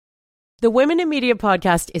The Women in Media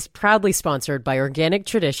podcast is proudly sponsored by Organic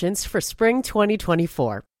Traditions for Spring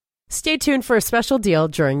 2024. Stay tuned for a special deal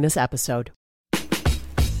during this episode.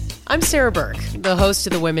 I'm Sarah Burke, the host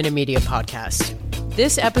of the Women in Media podcast.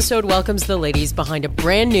 This episode welcomes the ladies behind a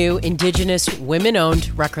brand new Indigenous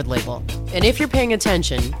women-owned record label. And if you're paying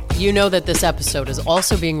attention, you know that this episode is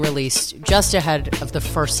also being released just ahead of the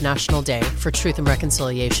first National Day for Truth and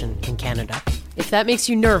Reconciliation in Canada. If that makes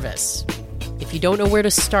you nervous, if you don't know where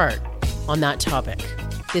to start on that topic,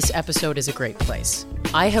 this episode is a great place.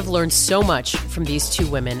 I have learned so much from these two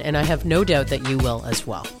women, and I have no doubt that you will as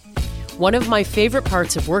well. One of my favorite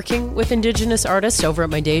parts of working with Indigenous artists over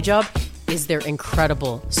at my day job is their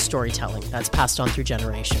incredible storytelling that's passed on through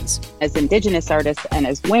generations. As Indigenous artists and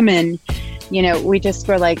as women, we just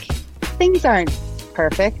were like, things aren't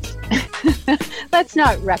perfect. Let's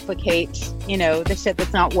not replicate, the shit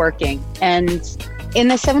that's not working. And in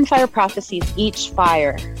the Seven Fire Prophecies, each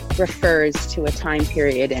fire refers to a time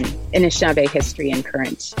period in Anishinaabe history and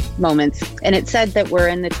current moments. And it said that we're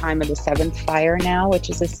in the time of the seventh fire now, which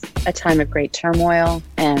is a time of great turmoil,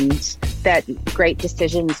 and that great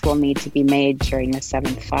decisions will need to be made during the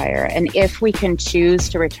seventh fire. And if we can choose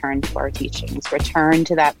to return to our teachings, return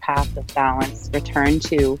to that path of balance, return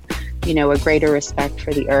to, a greater respect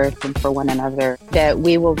for the earth and for one another, that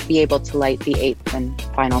we will be able to light the eighth and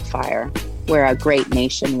final fire, where a great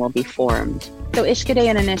nation will be formed. So Ishkōdé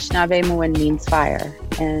in Anishinaabe means fire,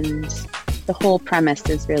 and the whole premise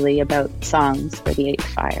is really about songs for the eighth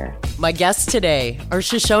fire. My guests today are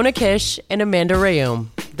Shoshona Kish and Amanda Rayum,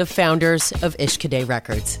 the founders of Ishkōdé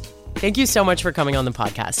Records. Thank you so much for coming on the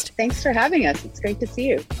podcast. Thanks for having us. It's great to see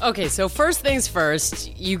you. Okay, so first things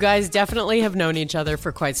first, you guys definitely have known each other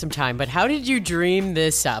for quite some time, but how did you dream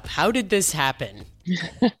this up? How did this happen?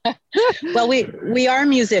 Well, we are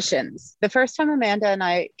musicians. The first time Amanda and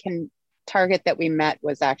I can target that we met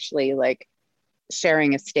was actually like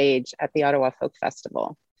sharing a stage at the Ottawa Folk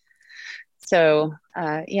Festival. So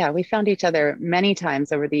we found each other many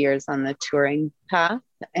times over the years on the touring path.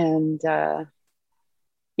 And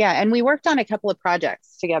and we worked on a couple of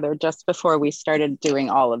projects together just before we started doing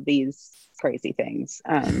all of these crazy things.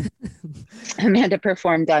 Amanda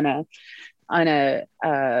performed on a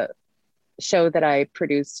show that I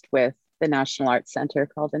produced with the National Arts Center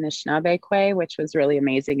called Ishkōdé, which was really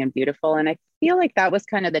amazing and beautiful. And I feel like that was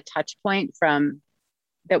kind of the touch point from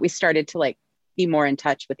that we started to like be more in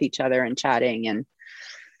touch with each other and chatting. And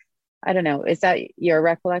I don't know, is that your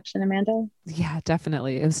recollection, Amanda? Yeah,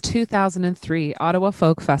 definitely. It was 2003 Ottawa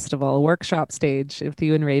Folk Festival workshop stage with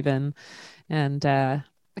you and Raven. And I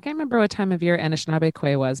can't remember what time of year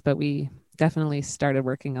Ishkōdé was, but we definitely started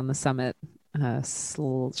working on the summit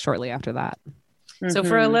shortly after that. So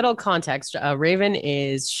for a little context, Raven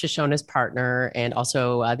is Shoshona's partner and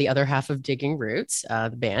also the other half of Digging Roots,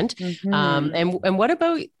 the band. And what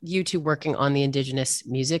about you two working on the Indigenous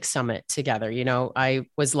Music Summit together? I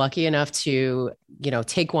was lucky enough to,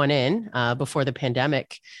 take one in before the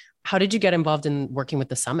pandemic. How did you get involved in working with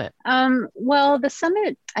the summit? Well, the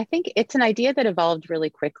summit, I think it's an idea that evolved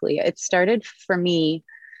really quickly. It started for me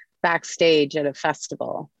backstage at a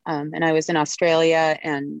festival. And I was in Australia,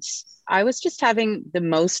 and I was just having the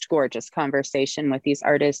most gorgeous conversation with these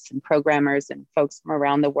artists and programmers and folks from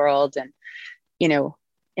around the world. And,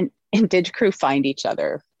 Indig crew find each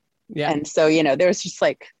other. Yeah. And so, there was just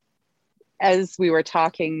like, as we were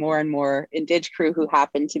talking, more and more Indig crew who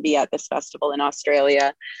happened to be at this festival in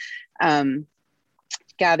Australia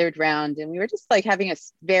gathered round, and we were just like having a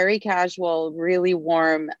very casual, really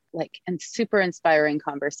warm, and super inspiring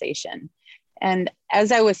conversation. And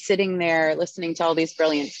as I was sitting there listening to all these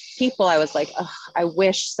brilliant people, I was like, oh, I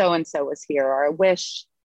wish so-and-so was here, or I wish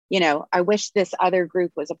this other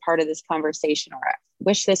group was a part of this conversation, or I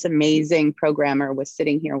wish this amazing programmer was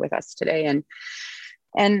sitting here with us today.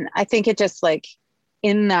 And I think it just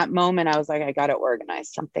in that moment, I was like, I got to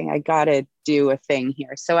organize something. I got to do a thing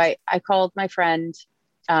here. So I called my friend,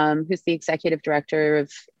 who's the executive director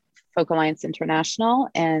of Folk Alliance International,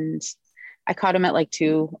 and I caught him at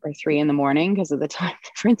 2 or 3 in the morning because of the time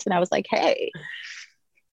difference. And I was like, hey,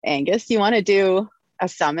 Angus, you want to do a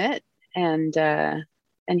summit? And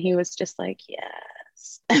he was just like,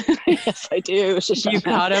 yes, yes, I do. You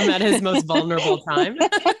caught him at his most vulnerable time.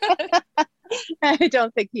 I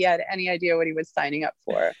don't think he had any idea what he was signing up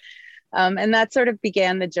for. And that sort of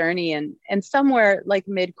began the journey. And somewhere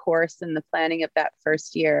mid-course in the planning of that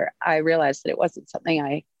first year, I realized that it wasn't something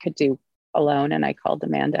I could do alone. And I called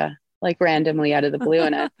Amanda randomly out of the blue.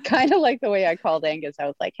 And I kind of like the way I called Angus. I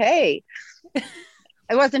was like, hey, it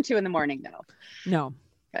wasn't 2 in the morning though. No.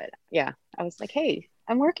 But yeah, I was like, hey,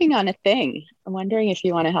 I'm working on a thing. I'm wondering if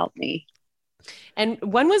you want to help me. And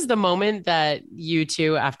when was the moment that you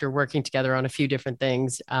two, after working together on a few different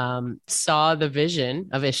things, saw the vision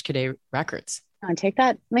of Ishkōdé Records? Want to take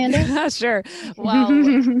that, Amanda? Sure. Well,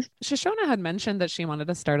 Shoshona had mentioned that she wanted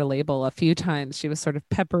to start a label a few times. She was sort of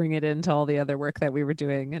peppering it into all the other work that we were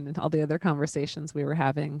doing and all the other conversations we were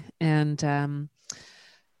having. And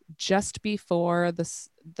just before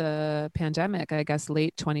the pandemic, I guess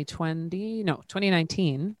late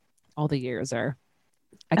 2019, all the years are,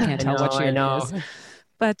 I can't tell what year it is.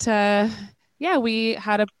 But yeah, we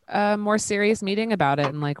had a more serious meeting about it,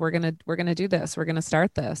 and like we're gonna do this. We're gonna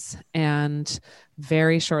start this. And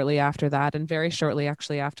very shortly after that, and very shortly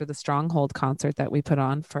actually after the Stronghold concert that we put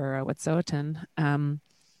on for Wet'suwet'en,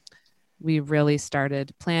 we really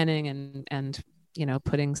started planning and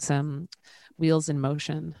putting some wheels in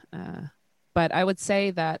motion. But I would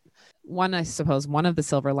say that I suppose one of the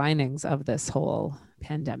silver linings of this whole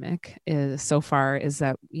pandemic is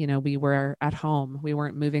that, we were at home. We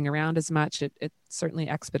weren't moving around as much. It certainly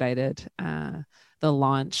expedited the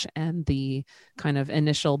launch and the kind of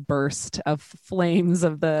initial burst of flames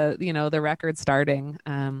of the record starting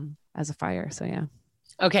as a fire. So, yeah.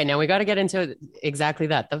 Okay, now we got to get into exactly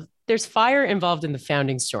that. There's fire involved in the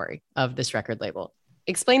founding story of this record label.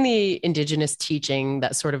 Explain the Indigenous teaching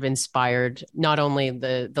that sort of inspired not only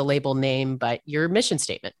the label name, but your mission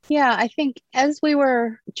statement. Yeah, I think as we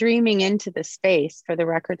were dreaming into the space for the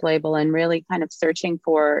record label and really kind of searching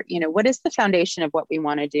for, what is the foundation of what we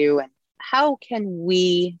want to do and how can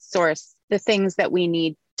we source the things that we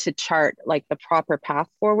need to chart like the proper path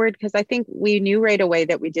forward? Because I think we knew right away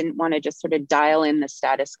that we didn't want to just sort of dial in the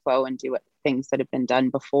status quo and do things that have been done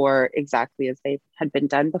before exactly as they had been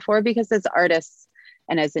done before. Because as artists,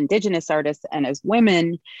 and as Indigenous artists and as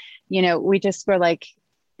women, we just were like,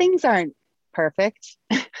 things aren't perfect.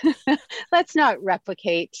 Let's not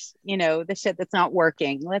replicate, the shit that's not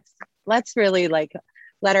working. Let's really like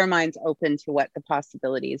let our minds open to what the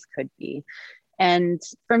possibilities could be. And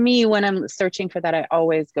for me, when I'm searching for that, I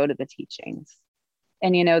always go to the teachings.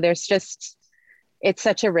 And, it's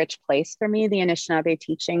such a rich place for me, the Anishinaabe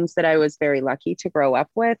teachings that I was very lucky to grow up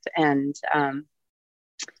with. And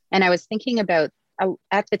I was thinking about,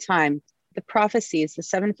 at the time, the prophecies, the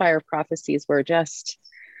 7 fire prophecies were just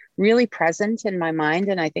really present in my mind.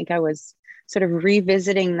 And I think I was sort of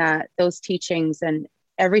revisiting those teachings. And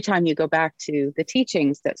every time you go back to the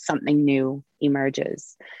teachings, that something new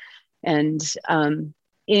emerges. And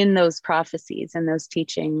in those prophecies and those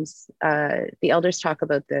teachings, the elders talk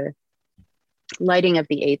about the lighting of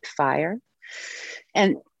the 8th fire.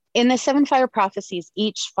 And in the 7 fire prophecies,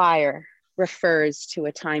 each fire refers to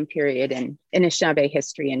a time period in Anishinaabe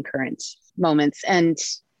history and current moments. And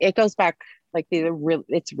it goes back, like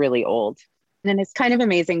it's really old. And it's kind of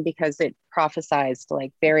amazing because it prophesized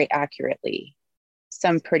like very accurately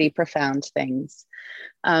some pretty profound things.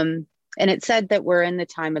 And it said that we're in the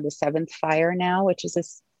time of the 7th fire now, which is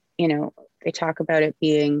this, they talk about it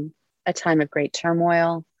being a time of great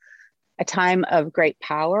turmoil, a time of great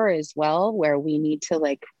power as well, where we need to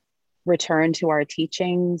like return to our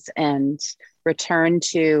teachings and return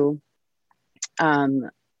to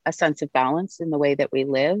a sense of balance in the way that we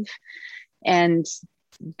live, and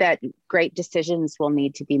that great decisions will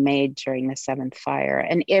need to be made during the 7th fire.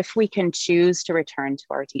 And if we can choose to return to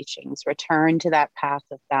our teachings, return to that path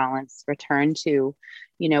of balance, return to,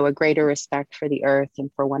 a greater respect for the earth and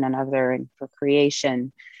for one another and for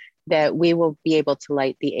creation, that we will be able to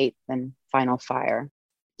light the 8th and final fire.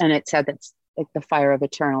 And it said that's like the fire of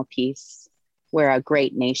eternal peace, where a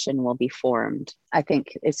great nation will be formed. I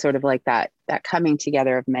think it's sort of like that coming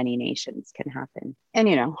together of many nations can happen.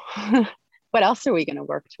 And, what else are we going to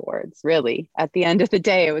work towards, really? At the end of the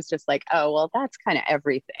day, it was just like, oh, well, that's kind of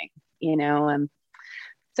everything, So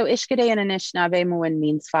Ishkōdé in Anishinaabe Muin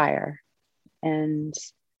means fire. And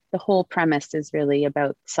the whole premise is really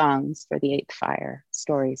about songs for the 8th fire,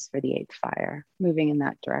 stories for the 8th fire, moving in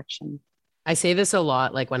that direction. I say this a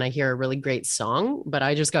lot, like when I hear a really great song, but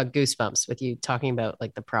I just got goosebumps with you talking about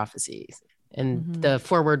like the prophecies and the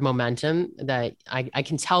forward momentum that I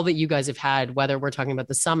can tell that you guys have had, whether we're talking about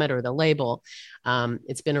the summit or the label.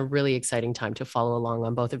 It's been a really exciting time to follow along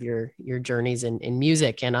on both of your journeys in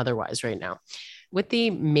music and otherwise right now. With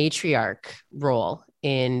the matriarch role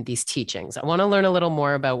in these teachings, I want to learn a little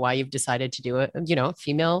more about why you've decided to do a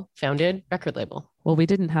female founded record label. Well, we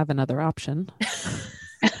didn't have another option.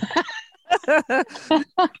 No,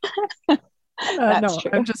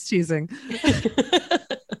 true. I'm just teasing.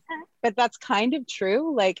 But that's kind of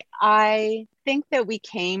true. Like, I think that we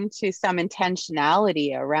came to some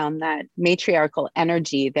intentionality around that matriarchal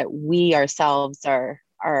energy that we ourselves are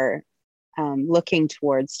looking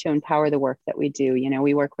towards to empower the work that we do. You know,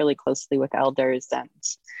 we work really closely with elders and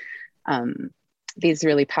these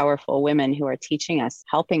really powerful women who are teaching us,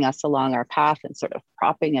 helping us along our path and sort of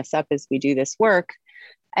propping us up as we do this work.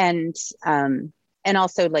 And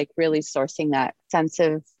also like really sourcing that sense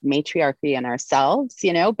of matriarchy in ourselves,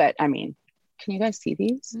 you know, but I mean, can you guys see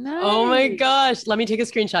these? Nice. Oh my gosh. Let me take a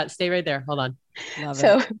screenshot. Stay right there. Hold on. Love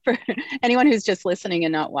So it. for anyone who's just listening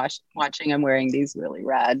and not watching, I'm wearing these really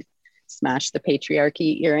rad Smash the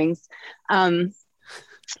Patriarchy earrings. Because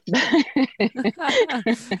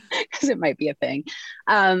it might be a thing.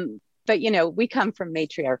 But, you know, we come from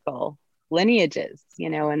matriarchal lineages,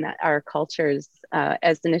 you know, and that our cultures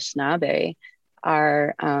as the Anishinaabe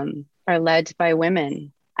are led by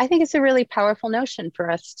women. I think it's a really powerful notion for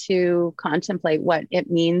us to contemplate what it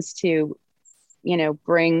means to, you know,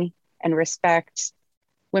 bring and respect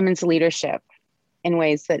women's leadership in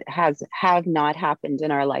ways that have not happened in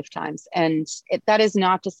our lifetimes. And that is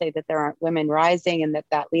not to say that there aren't women rising and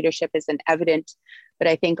that leadership isn't evident, but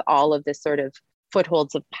I think all of the sort of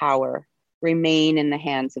footholds of power remain in the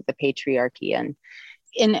hands of the patriarchy. And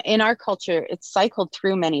in our culture, it's cycled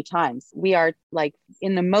through many times. We are, like,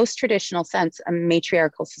 in the most traditional sense, a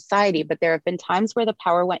matriarchal society, but there have been times where the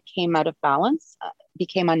power came out of balance,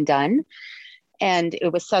 became undone. And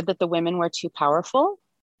it was said that the women were too powerful,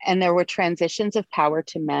 and there were transitions of power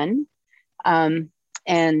to men. And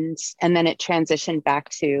then it transitioned back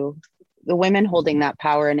to the women holding that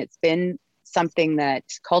power. And it's been something that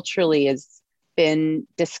culturally has been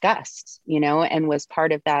discussed, you know, and was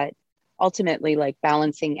part of that ultimately like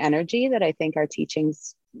balancing energy that I think our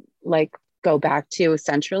teachings like go back to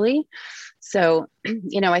centrally. So,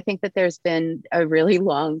 you know, I think that there's been a really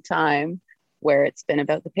long time where it's been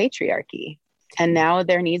about the patriarchy. And now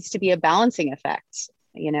there needs to be a balancing effect,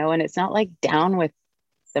 you know, and it's not like down with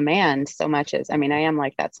the man so much as, I mean, I am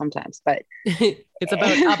like that sometimes, but it's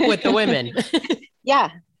about up with the women.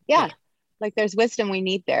 Yeah. Like there's wisdom we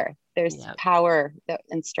need there. There's power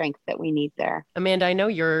and strength that we need there. Amanda, I know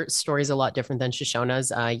your story is a lot different than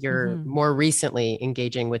Shoshona's. You're more recently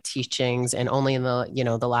engaging with teachings, and only in the, you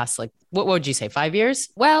know, the last, like, what would you say, 5 years?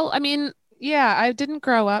 Well, I mean, yeah, I didn't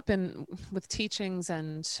grow up with teachings,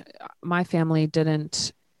 and my family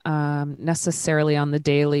didn't necessarily on the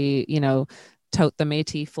daily, you know, tote the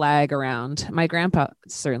Métis flag around. My grandpa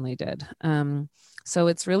certainly did. So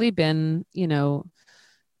it's really been, you know,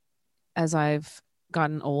 as I've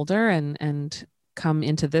gotten older and come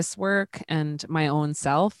into this work and my own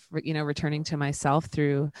self, you know, returning to myself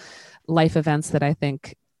through life events that I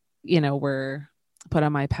think, you know, were put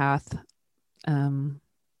on my path, and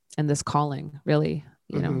this calling really,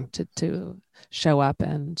 you know, to show up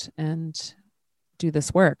and do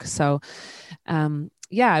this work. So,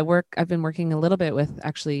 I've been working a little bit with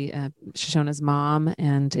actually Shoshona's mom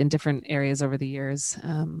and in different areas over the years,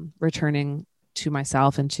 returning to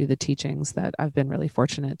myself and to the teachings that I've been really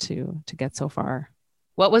fortunate to get so far.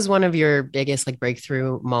 What was one of your biggest like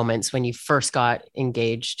breakthrough moments when you first got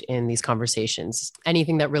engaged in these conversations?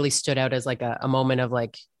 Anything that really stood out as like a moment of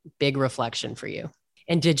like big reflection for you?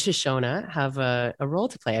 And did Shoshona have a role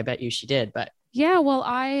to play? I bet you she did, but. Yeah, well,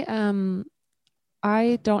 I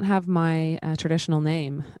don't have my traditional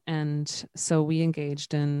name. And so we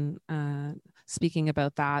engaged in speaking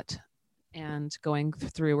about that and going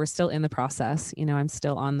through, we're still in the process. You know, I'm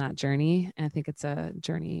still on that journey. And I think it's a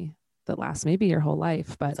journey that lasts maybe your whole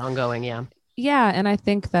life, but it's ongoing. Yeah. Yeah. And I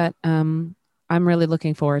think that I'm really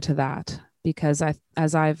looking forward to that because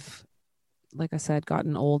as I've, like I said,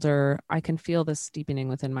 gotten older, I can feel this deepening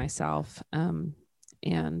within myself.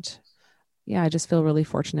 And yeah, I just feel really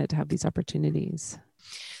fortunate to have these opportunities.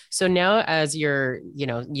 So now as you're, you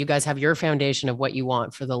know, you guys have your foundation of what you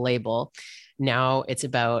want for the label. Now it's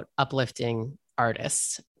about uplifting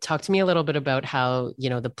artists. Talk to me a little bit about how, you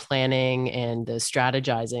know, the planning and the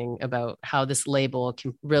strategizing about how this label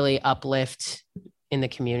can really uplift in the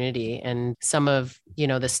community and some of, you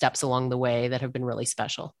know, the steps along the way that have been really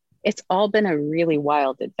special. It's all been a really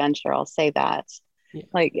wild adventure. I'll say that. Yeah.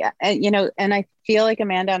 Like, and, you know, and I feel like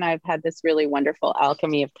Amanda and I have had this really wonderful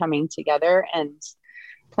alchemy of coming together and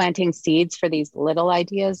planting seeds for these little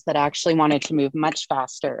ideas that actually wanted to move much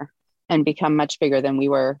faster and become much bigger than we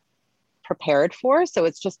were prepared for. So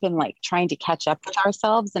it's just been like trying to catch up with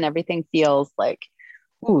ourselves, and everything feels like,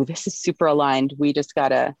 ooh, this is super aligned. We just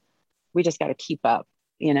gotta keep up,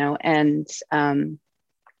 you know? And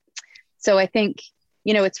so I think,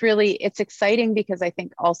 you know, it's exciting because I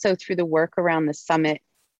think also through the work around the summit,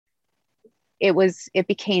 it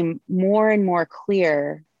became more and more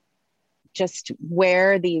clear just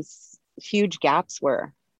where these huge gaps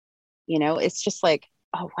were. You know, it's just like,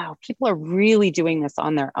 oh wow, people are really doing this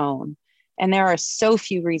on their own. And there are so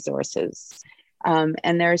few resources,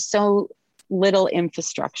 and there's so little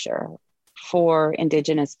infrastructure for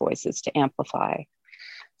Indigenous voices to amplify.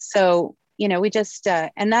 So, we just,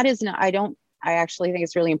 and that is not, I actually think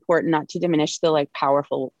it's really important not to diminish the like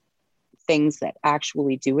powerful things that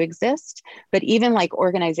actually do exist. But even like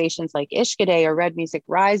organizations like Ishkōdé or Red Music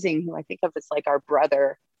Rising, who I think of as like our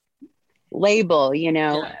brother label,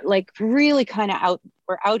 like really kind of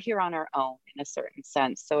we're out here on our own in a certain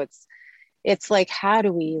sense. So it's like, how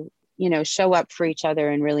do we, show up for each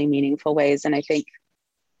other in really meaningful ways? And I think,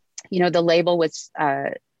 the label was,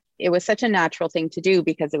 it was such a natural thing to do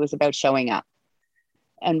because it was about showing up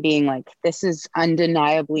and being like, this is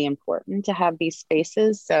undeniably important to have these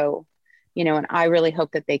spaces. So, and I really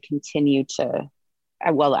hope that they continue to,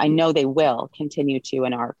 well, I know they will continue to,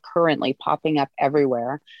 and are currently popping up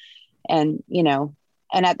everywhere. And,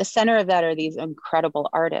 and at the center of that are these incredible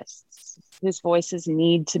artists whose voices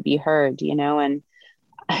need to be heard, and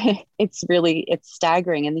it's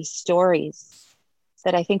staggering. And these stories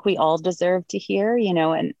that I think we all deserve to hear,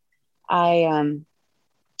 and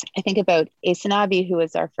I think about Asanabi, who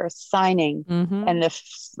was our first signing, and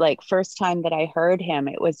the first time that I heard him,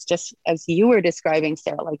 it was just, as you were describing,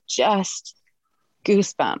 Sarah, like just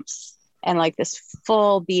goosebumps and like this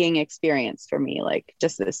full being experience for me, like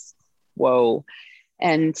just this, whoa.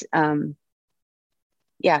 And and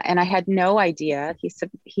I had no idea.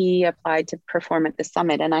 He applied to perform at the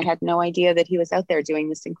summit, and I had no idea that he was out there doing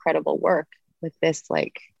this incredible work with this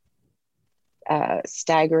like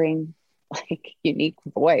staggering, like unique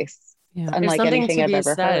voice. Yeah. Unlike anything I've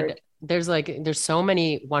ever heard. There's so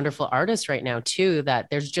many wonderful artists right now too, that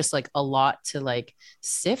there's just like a lot to like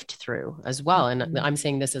sift through as well. And I'm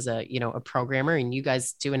saying this as a, a programmer, and you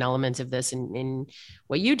guys do an element of this in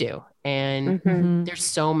what you do. And there's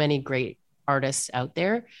so many great artists out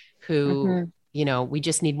there who, we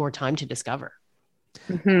just need more time to discover.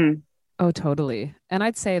 Oh, totally. And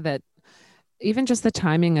I'd say that even just the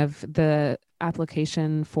timing of the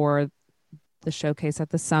application for the showcase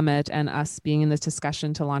at the summit and us being in this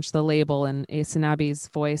discussion to launch the label and Asanabi's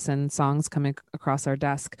voice and songs coming across our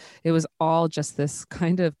desk, it was all just this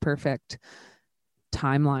kind of perfect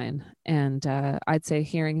timeline. And I'd say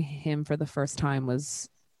hearing him for the first time was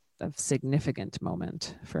a significant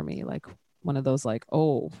moment for me, like one of those like,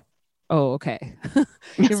 oh, okay.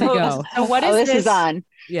 Here we go. So what is this is on.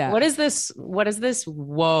 Yeah. What is this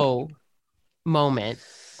whoa moment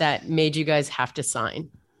that made you guys have to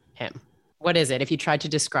sign him? What is it, if you tried to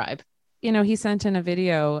describe? He sent in a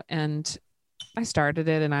video and I started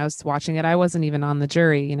it and I was watching it. I wasn't even on the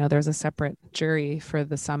jury. There's a separate jury for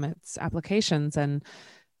the summit's applications, and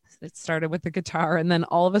it started with the guitar, and then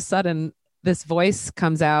all of a sudden this voice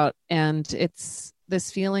comes out, and it's this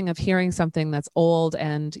feeling of hearing something that's old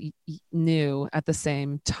and new at the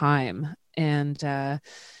same time. And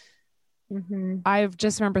I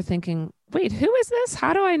just remember thinking, wait, who is this?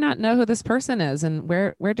 How do I not know who this person is? And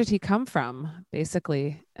where did he come from?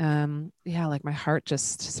 Basically. Like my heart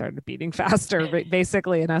just started beating faster,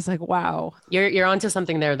 basically. And I was like, wow. You're onto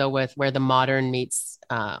something there though, with where the modern meets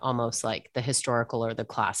almost like the historical or the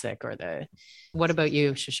classic or what about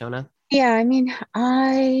you, Shoshona? Yeah. I mean,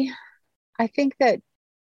 I think that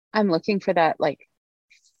I'm looking for that like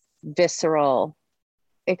visceral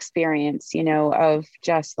experience, of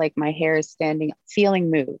just like my hair is standing, feeling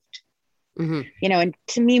moved, and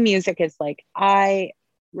to me, music is like, I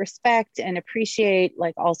respect and appreciate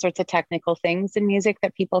like all sorts of technical things in music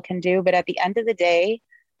that people can do. But at the end of the day,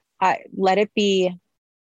 I let it be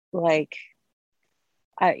like,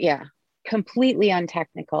 completely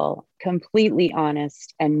untechnical, completely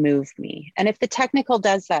honest, and move me. And if the technical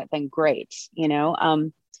does that, then great,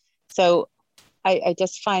 so I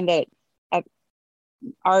just find that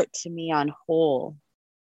art to me on whole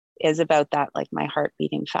is about that, like my heart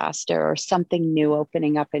beating faster, or something new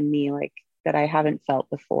opening up in me, like that I haven't felt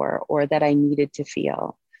before, or that I needed to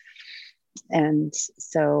feel. And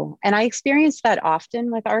I experienced that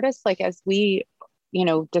often with artists, like as we,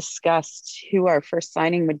 discussed who our first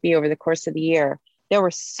signing would be over the course of the year, there were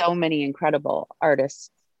so many incredible artists,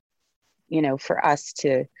 for us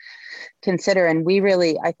to consider. And we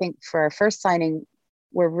really, I think for our first signing,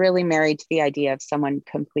 we're really married to the idea of someone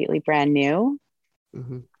completely brand new,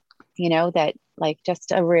 that like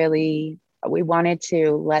just we wanted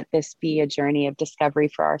to let this be a journey of discovery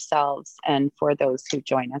for ourselves and for those who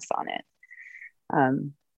join us on it.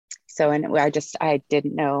 I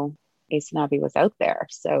didn't know Asanabi was out there.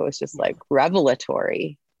 So it was just like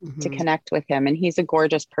revelatory to connect with him. And he's a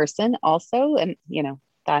gorgeous person also. And,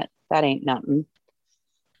 that ain't nothing.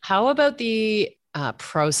 How about the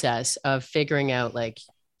process of figuring out like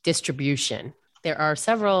distribution there are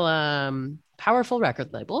several powerful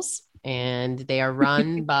record labels, and they are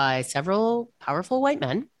run by several powerful white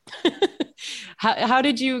men. How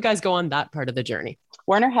did you guys go on that part of the journey?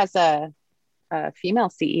 Warner has a female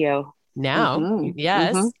CEO. Now, Mhm.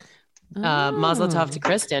 yes. Mhm. Mazel tov to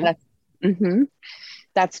Kristen.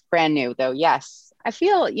 That's brand new though. Yes. I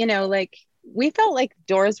feel, like we felt like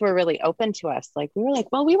doors were really open to us. Like we were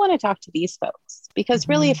like, well, we want to talk to these folks because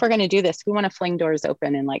really, if we're going to do this, we want to fling doors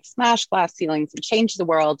open and like smash glass ceilings and change the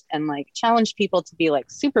world and like challenge people to be like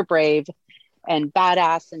super brave and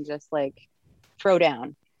badass and just like throw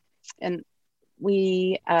down. And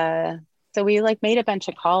we, so we like made a bunch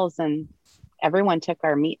of calls and everyone took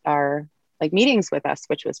our meetings with us,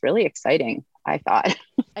 which was really exciting, I thought.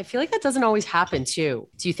 I feel like that doesn't always happen too.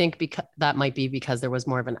 Do you think that might be because there was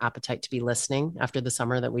more of an appetite to be listening after the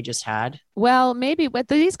summer that we just had? Well, maybe, but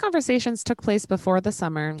these conversations took place before the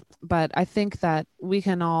summer, but I think that we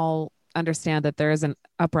can all understand that there is an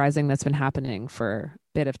uprising that's been happening for a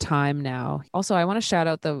bit of time now. Also, I want to shout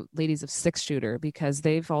out the ladies of Six Shooter because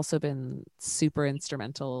they've also been super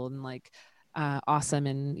instrumental and like awesome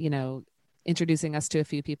and, introducing us to a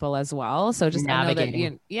few people as well. So just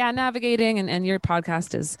navigating. Navigating. And your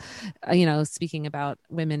podcast is, speaking about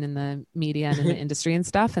women in the media and in the industry and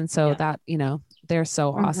stuff. And so that, they're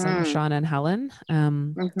so awesome, Shauna and Helen.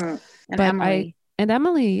 And but Emily.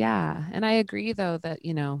 Emily, yeah. And I agree though that,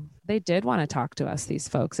 they did want to talk to us, these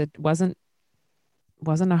folks. It wasn't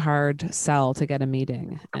a hard sell to get a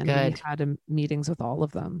meeting. And we had meetings with all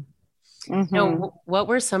of them. Now, what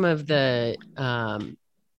were some of the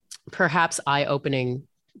perhaps eye-opening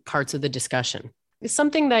parts of the discussion?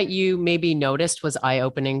 Something that you maybe noticed was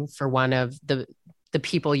eye-opening for one of the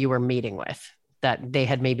people you were meeting with that they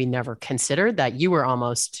had maybe never considered, that you were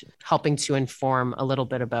almost helping to inform a little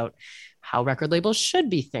bit about how record labels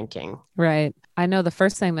should be thinking. Right. I know the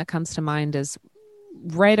first thing that comes to mind is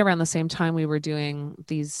right around the same time we were doing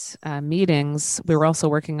these meetings, we were also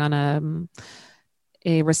working on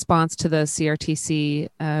a response to the CRTC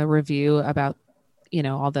review about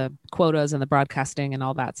all the quotas and the broadcasting and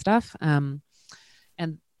all that stuff. And I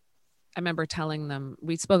remember telling them,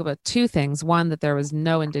 we spoke about two things. One, that there was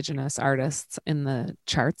no Indigenous artists in the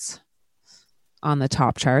charts, on the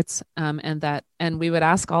top charts. And we would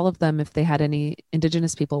ask all of them if they had any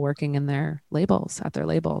Indigenous people working in their labels, at their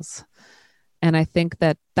labels. And I think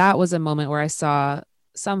that was a moment where I saw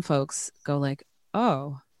some folks go like,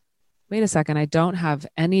 oh, wait a second, I don't have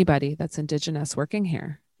anybody that's Indigenous working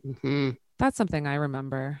here. Mm-hmm. That's something I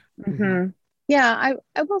remember. Yeah,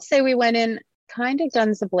 I will say we went in kind of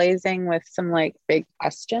guns a-blazing with some like big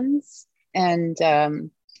questions. And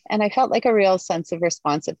I felt like a real sense of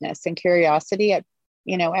responsiveness and curiosity. At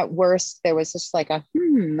worst, there was just like a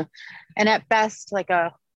and at best, like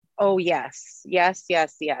a, oh, yes,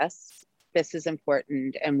 this is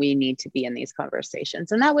important. And we need to be in these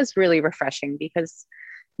conversations. And that was really refreshing because,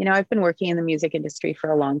 I've been working in the music industry for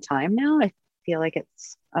a long time now. I feel like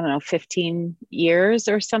it's, 15 years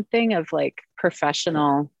or something of like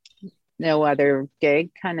professional, no other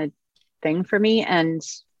gig kind of thing for me. And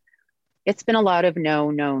it's been a lot of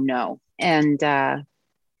no. And a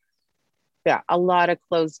lot of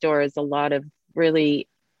closed doors, a lot of really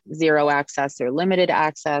zero access or limited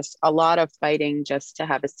access, a lot of fighting just to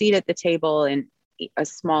have a seat at the table in a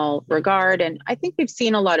small regard. And I think we've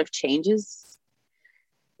seen a lot of changes,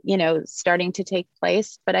 starting to take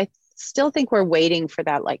place, but I still think we're waiting for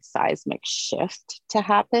that like seismic shift to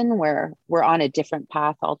happen where we're on a different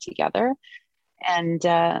path altogether. And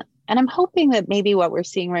I'm hoping that maybe what we're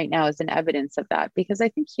seeing right now is an evidence of that, because I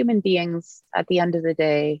think human beings at the end of the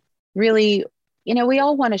day, really, we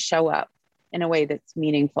all want to show up in a way that's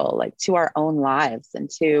meaningful, like to our own lives and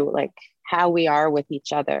to like how we are with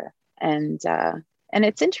each other. And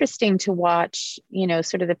it's interesting to watch,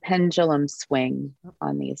 sort of the pendulum swing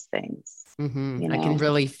on these things. Mm-hmm. I can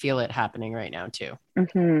really feel it happening right now too.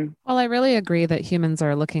 Mm-hmm. Well, I really agree that humans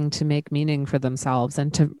are looking to make meaning for themselves.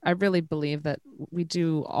 And I really believe that we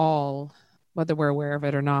do all, whether we're aware of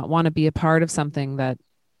it or not, want to be a part of something that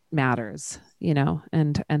matters,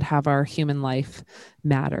 and have our human life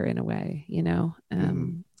matter in a way,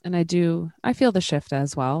 and I feel the shift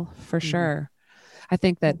as well, for sure. I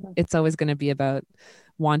think that it's always going to be about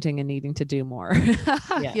wanting and needing to do more,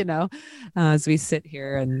 as we sit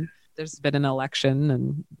here and there's been an election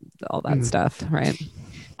and all that stuff, right?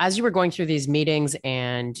 As you were going through these meetings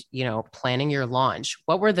and, planning your launch,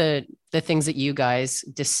 what were the things that you guys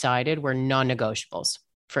decided were non-negotiables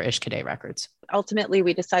for Ishkōdé Records? Ultimately,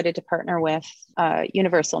 we decided to partner with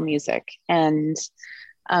Universal Music. And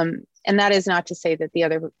that is not to say that the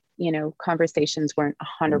other, conversations weren't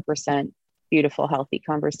 100% beautiful, healthy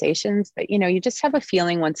conversations. But, you just have a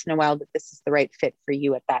feeling once in a while that this is the right fit for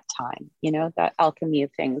you at that time. That alchemy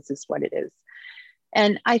of things is what it is.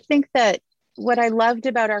 And I think that what I loved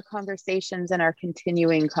about our conversations and our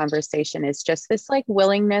continuing conversation is just this like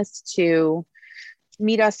willingness to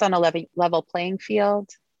meet us on a level playing field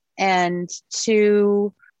and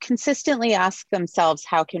to consistently ask themselves,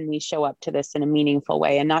 how can we show up to this in a meaningful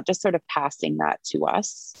way, and not just sort of passing that to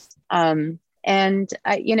us.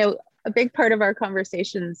 A big part of our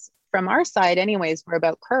conversations from our side anyways were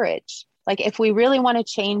about courage. Like, if we really want to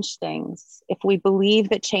change things, if we believe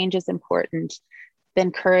that change is important,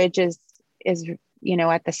 then courage is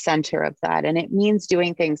at the center of that. And it means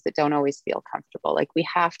doing things that don't always feel comfortable. Like, we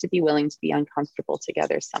have to be willing to be uncomfortable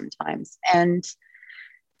together sometimes. And,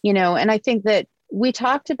 and I think that we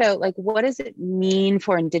talked about, like, what does it mean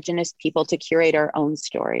for Indigenous people to curate our own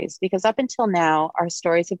stories? Because up until now, our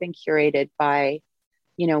stories have been curated by,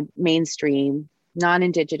 mainstream,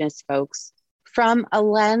 non-Indigenous folks from a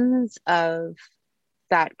lens of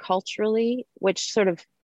that culturally, which sort of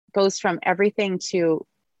goes from everything to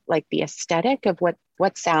like the aesthetic of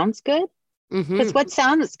what sounds good. Because what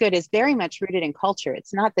sounds good is very much rooted in culture.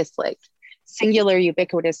 It's not this like singular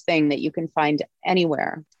ubiquitous thing that you can find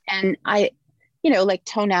anywhere. And like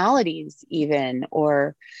tonalities even,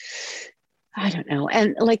 or I don't know.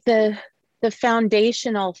 And like the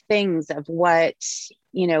foundational things of what,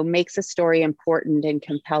 makes a story important and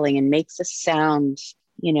compelling and makes a sound,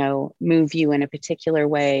 move you in a particular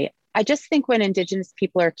way. I just think when Indigenous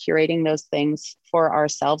people are curating those things for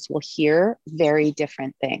ourselves, we'll hear very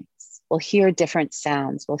different things. We'll hear different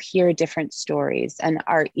sounds. We'll hear different stories, and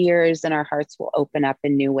our ears and our hearts will open up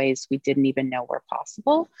in new ways we didn't even know were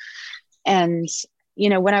possible. And,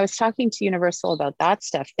 when I was talking to Universal about that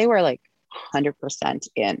stuff, they were like 100%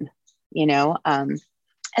 in, and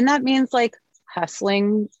that means like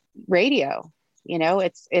hustling radio,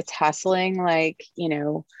 it's hustling like,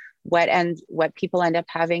 what people end up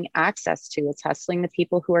having access to. It's hustling the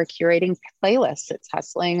people who are curating playlists. It's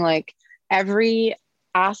hustling like every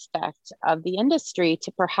aspect of the industry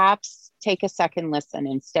to perhaps take a second listen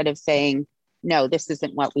instead of saying, no, this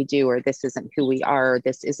isn't what we do, or this isn't who we are, or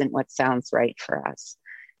this isn't what sounds right for us.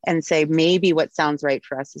 And say, maybe what sounds right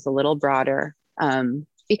for us is a little broader,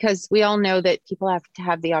 because we all know that people have to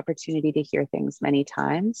have the opportunity to hear things many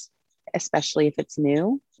times, especially if it's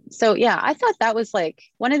new. So yeah, I thought that was like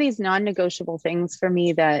one of these non-negotiable things for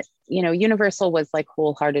me that, Universal was like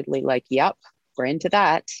wholeheartedly like, yep, we're into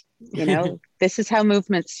that. This is how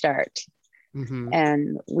movements start.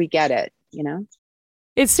 And we get it,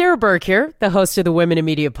 It's Sarah Burke here, the host of the Women in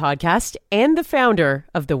Media podcast and the founder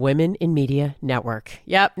of the Women in Media Network.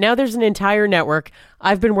 Yep, now there's an entire network.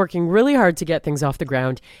 I've been working really hard to get things off the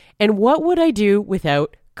ground. And what would I do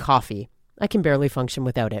without coffee? I can barely function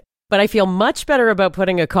without it. But I feel much better about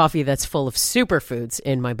putting a coffee that's full of superfoods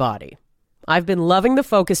in my body. I've been loving the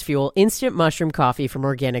Focus Fuel instant mushroom coffee from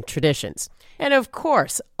Organic Traditions. And of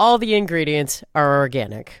course, all the ingredients are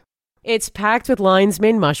organic. It's packed with lion's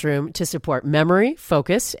mane mushroom to support memory,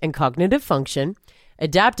 focus, and cognitive function,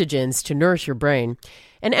 adaptogens to nourish your brain,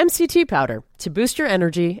 and MCT powder to boost your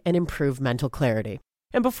energy and improve mental clarity.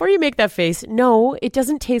 And before you make that face, no, it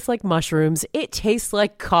doesn't taste like mushrooms. It tastes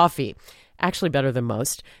like coffee. Actually better than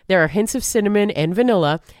most. There are hints of cinnamon and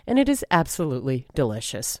vanilla, and it is absolutely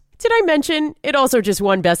delicious. Did I mention it also just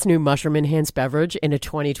won Best New Mushroom Enhanced Beverage in a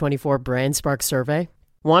 2024 Brand Spark survey?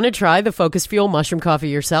 Want to try the Focus Fuel mushroom coffee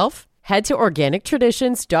yourself? Head to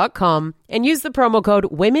organictraditions.com and use the promo code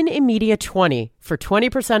WomenInMedia20 for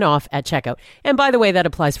 20% off at checkout. And by the way, that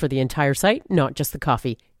applies for the entire site, not just the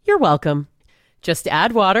coffee. You're welcome. Just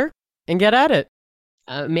add water and get at it.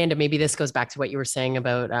 Amanda, maybe this goes back to what you were saying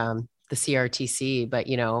about the CRTC, but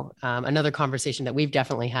another conversation that we've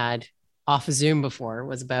definitely had off of Zoom before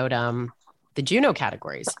was about the Juno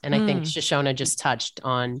categories. And I think Shoshona just touched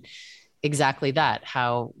on exactly that,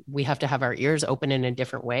 how we have to have our ears open in a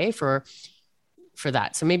different way for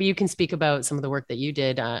that. So maybe you can speak about some of the work that you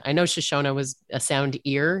did. I know Shoshona was a sound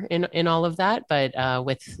ear in all of that, but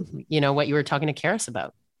with, what you were talking to Karis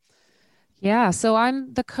about. Yeah, so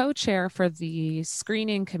I'm the co-chair for the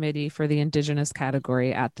screening committee for the Indigenous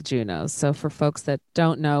category at the Junos. So for folks that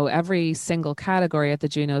don't know, every single category at the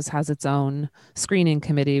Junos has its own screening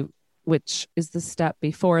committee, which is the step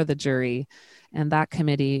before the jury. And that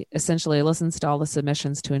committee essentially listens to all the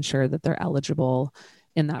submissions to ensure that they're eligible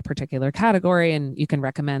in that particular category. And you can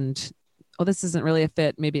recommend, oh, this isn't really a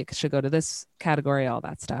fit. Maybe it should go to this category, all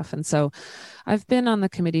that stuff. And so I've been on the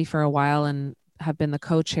committee for a while and have been the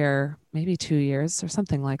co-chair maybe 2 years or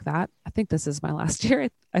something like that. I think this is my last year,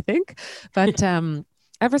 I think. But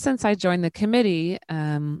ever since I joined the committee,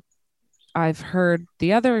 I've heard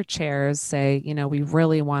the other chairs say, we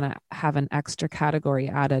really want to have an extra category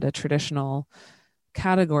added, a traditional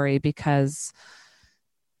category, because,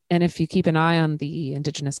 and if you keep an eye on the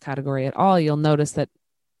Indigenous category at all, you'll notice that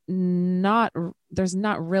there's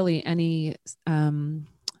not really any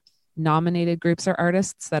nominated groups or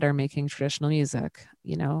artists that are making traditional music,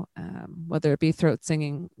 whether it be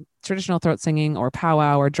traditional throat singing or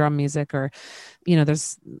powwow or drum music, or,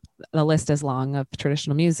 there's the list is long of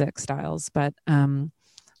traditional music styles. But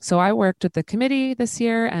so I worked with the committee this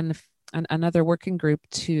year and another working group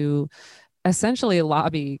to essentially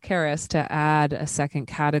lobby CARIS to add a second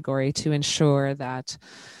category to ensure that,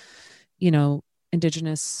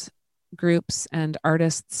 Indigenous groups and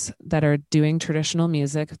artists that are doing traditional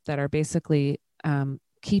music, that are basically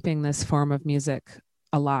keeping this form of music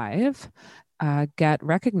alive, get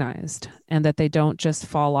recognized, and that they don't just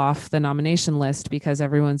fall off the nomination list because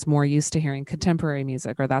everyone's more used to hearing contemporary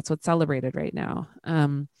music, or that's what's celebrated right now.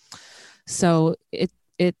 So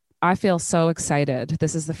I feel so excited.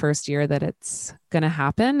 This is the first year that it's going to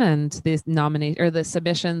happen, and the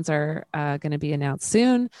submissions are going to be announced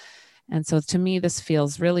soon. And so to me, this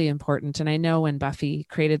feels really important. And I know when Buffy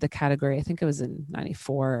created the category, I think it was in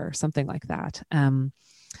 94 or something like that.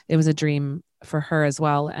 It was a dream for her as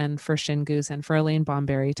well, and for Shingoose and for Elaine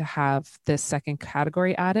Bomberry to have this second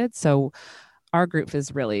category added. So our group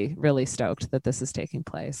is really, really stoked that this is taking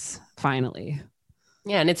place finally.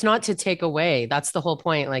 Yeah. And it's not to take away. That's the whole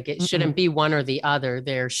point. Like, it shouldn't be one or the other.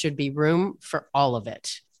 There should be room for all of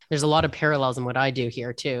it. There's a lot of parallels in what I do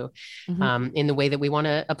here too, in the way that we want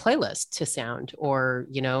a playlist to sound, or,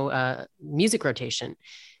 music rotation.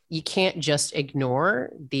 You can't just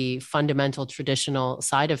ignore the fundamental traditional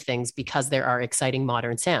side of things because there are exciting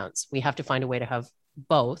modern sounds. We have to find a way to have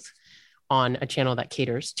both on a channel that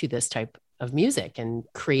caters to this type of music and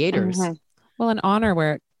creators. Well, and honor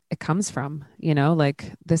where it comes from,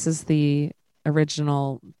 like this is the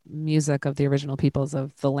original music of the original peoples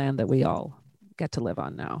of the land that we all get to live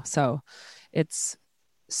on now. So it's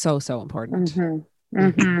so important.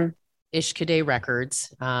 Ishkōdé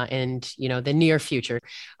Records, and the near future.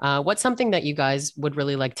 What's something that you guys would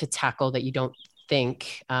really like to tackle that you don't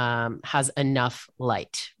think has enough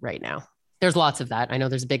light right now? There's lots of that. I know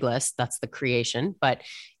there's a big list. That's the creation. But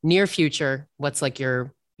near future, what's like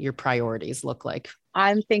your priorities look like?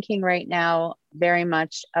 I'm thinking right now very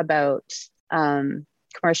much about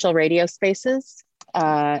commercial radio spaces.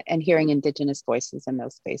 And hearing Indigenous voices in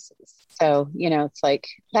those spaces. So, it's like,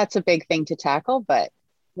 that's a big thing to tackle, but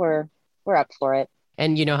we're up for it.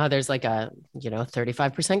 And how there's like a,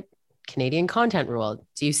 35% Canadian content rule.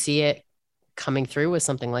 Do you see it coming through with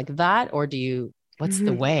something like that? Or what's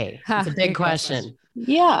the way? It's a big question.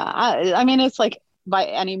 Yeah. I mean, it's like by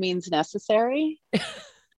any means necessary.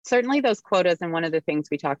 Certainly those quotas. And one of the things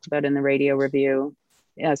we talked about in the radio review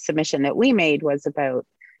submission that we made was about,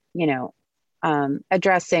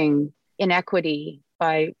 addressing inequity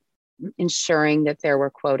by ensuring that there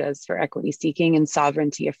were quotas for equity seeking and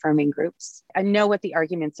sovereignty affirming groups. I know what the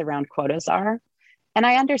arguments around quotas are, and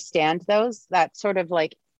I understand those. That sort of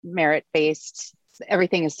like merit-based,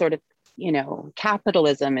 everything is sort of,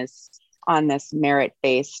 capitalism is on this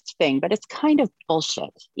merit-based thing, but it's kind of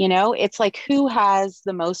bullshit. It's like, who has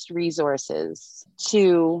the most resources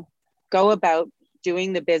to go about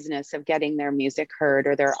doing the business of getting their music heard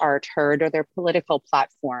or their art heard or their political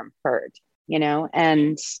platform heard,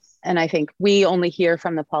 and I think we only hear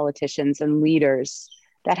from the politicians and leaders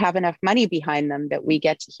that have enough money behind them that we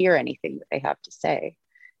get to hear anything that they have to say.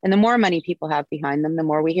 And the more money people have behind them, the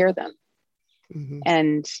more we hear them.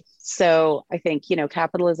 And so I think,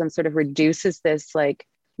 capitalism sort of reduces this like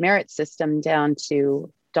merit system down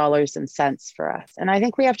to dollars and cents for us. And I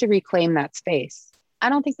think we have to reclaim that space. I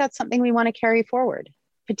don't think that's something we want to carry forward,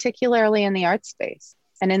 particularly in the art space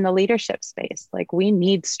and in the leadership space. Like, we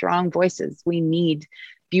need strong voices. We need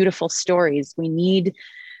beautiful stories. We need,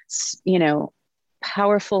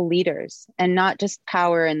 powerful leaders, and not just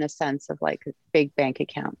power in the sense of like a big bank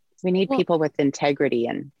account. We need people with integrity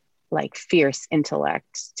and like fierce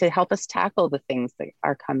intellect to help us tackle the things that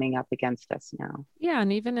are coming up against us now. Yeah.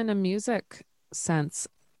 And even in a music sense,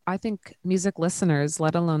 I think music listeners,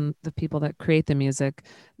 let alone the people that create the music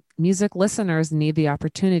listeners need the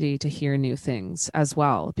opportunity to hear new things as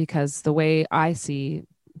well, because the way I see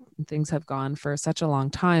things have gone for such a long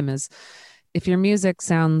time is, if your music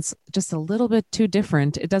sounds just a little bit too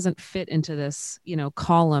different, it doesn't fit into this,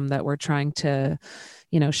 column that we're trying to,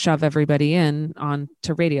 shove everybody in on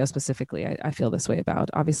to radio specifically. I feel this way about,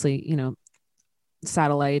 obviously,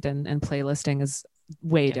 satellite and playlisting is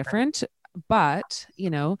way different. But,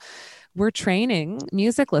 we're training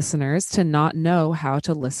music listeners to not know how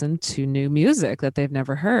to listen to new music that they've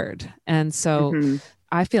never heard. And so Mm-hmm.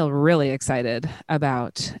 I feel really excited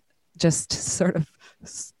about just sort of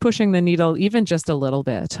pushing the needle even just a little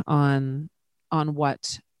bit on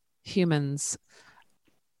what humans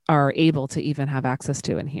are able to even have access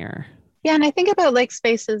to in here. Yeah. And I think about like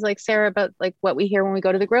spaces like Sarah, about like what we hear when we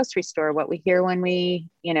go to the grocery store, what we hear when we,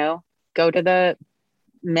 go to the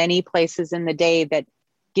many places in the day that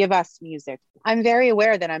give us music. I'm very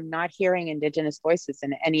aware that I'm not hearing Indigenous voices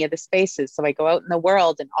in any of the spaces. So I go out in the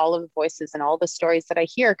world and all of the voices and all the stories that I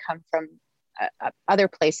hear come from other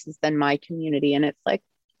places than my community. And it's like,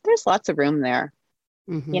 there's lots of room there.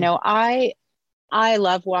 Mm-hmm. I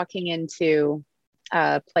love walking into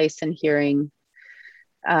a place and hearing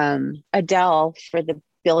Adele for the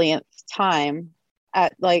billionth time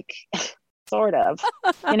at like sort of,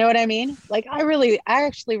 you know what I mean? Like I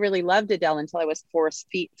actually really loved Adele until I was force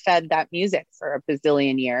fed that music for a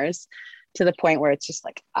bazillion years, to the point where it's just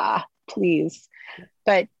like, please.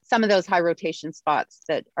 But some of those high rotation spots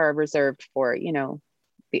that are reserved for,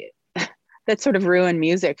 that sort of ruin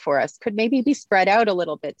music for us could maybe be spread out a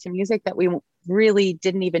little bit to music that we really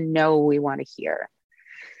didn't even know we want to hear.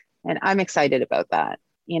 And I'm excited about that.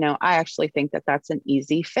 I actually think that that's an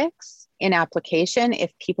easy fix in application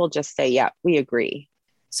if people just say, yeah, we agree.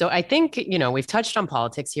 So I think, we've touched on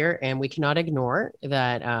politics here, and we cannot ignore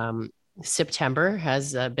that September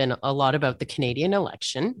has been a lot about the Canadian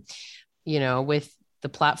election, with the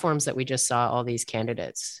platforms that we just saw all these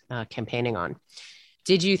candidates campaigning on.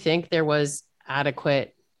 Did you think there was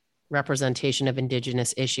adequate representation of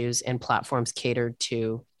Indigenous issues and platforms catered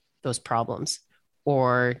to those problems?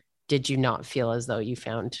 Or did you not feel as though you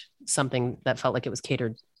found something that felt like it was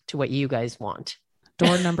catered to what you guys want?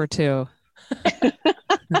 Door number 2.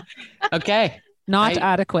 Okay. Not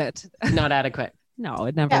adequate. Not adequate. No,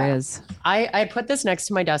 it never is. I put this next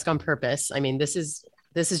to my desk on purpose. I mean, this is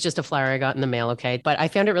just a flyer I got in the mail. Okay. But I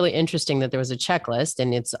found it really interesting that there was a checklist,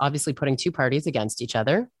 and it's obviously putting two parties against each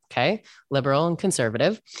other. Okay. Liberal and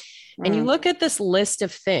conservative. And you look at this list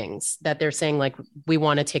of things that they're saying, like, we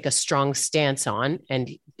want to take a strong stance on, and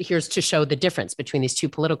here's to show the difference between these two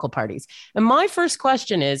political parties. And my first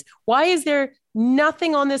question is, why is there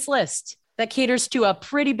nothing on this list that caters to a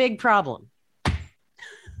pretty big problem?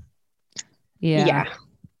 Yeah.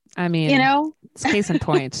 I mean, it's case in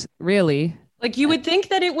point, really. Like, you would think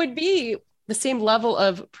that it would be the same level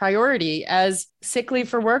of priority as sick leave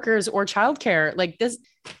for workers or childcare. Like this.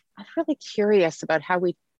 I'm really curious about how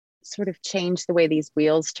we sort of change the way these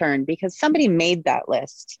wheels turn, because somebody made that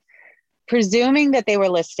list, presuming that they were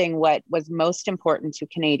listing what was most important to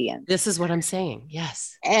Canadians. This is what I'm saying.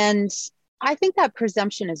 Yes. And I think that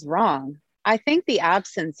presumption is wrong. I think the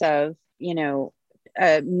absence of,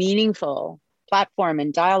 a meaningful platform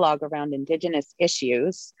and dialogue around Indigenous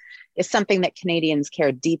issues is something that Canadians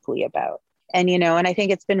care deeply about. And, and I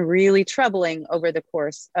think it's been really troubling over the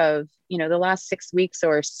course of, the last 6 weeks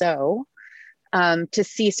or so, to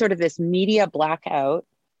see sort of this media blackout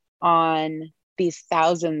on these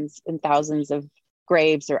thousands and thousands of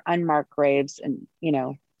graves or unmarked graves, and,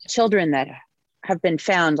 children that have been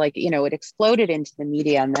found, like, it exploded into the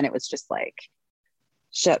media, and then it was just like,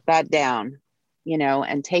 shut that down,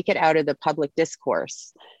 and take it out of the public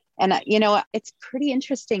discourse. And, it's pretty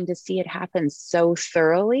interesting to see it happen so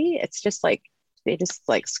thoroughly. It's just like, they just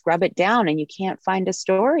like scrub it down and you can't find a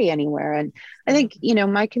story anywhere. And I think,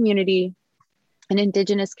 my community and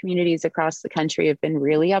Indigenous communities across the country have been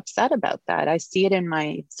really upset about that. I see it in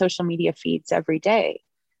my social media feeds every day.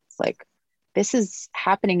 It's like, this is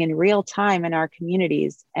happening in real time in our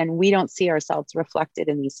communities, and we don't see ourselves reflected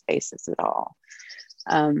in these spaces at all.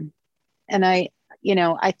 And I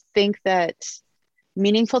think that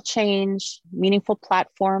meaningful change, meaningful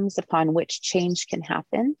platforms upon which change can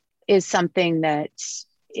happen is something that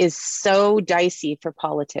is so dicey for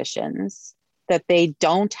politicians that they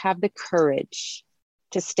don't have the courage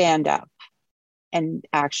to stand up and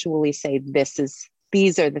actually say,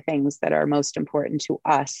 these are the things that are most important to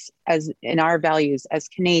us as in our values as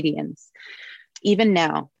Canadians. Even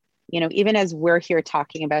now, even as we're here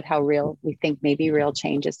talking about how we think maybe real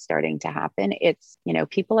change is starting to happen, it's,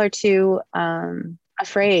 people are too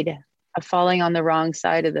afraid of falling on the wrong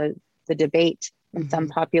side of the debate in some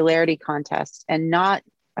popularity contest, and not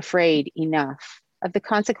afraid enough of the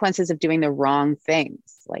consequences of doing the wrong things,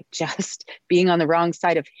 like just being on the wrong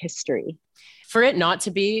side of history. For it not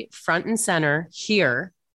to be front and center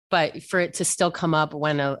here, but for it to still come up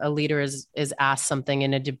when a leader is asked something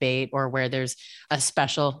in a debate, or where there's a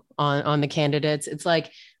special on the candidates, it's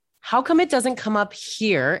like, how come it doesn't come up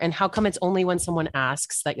here? And how come it's only when someone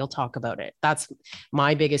asks that you'll talk about it? That's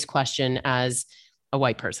my biggest question as a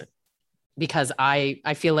white person, because I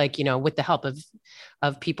feel like, with the help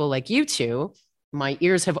of people like you two, my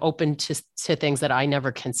ears have opened to things that I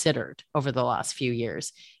never considered over the last few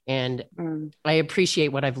years. And I appreciate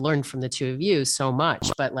what I've learned from the two of you so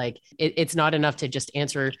much, but like, it's not enough to just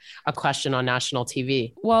answer a question on national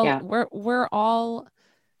TV. Well, yeah. we're all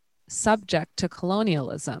subject to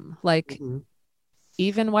colonialism. Like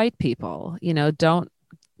even white people,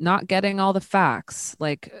 not getting all the facts,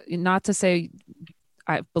 like not to say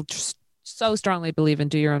I so strongly believe in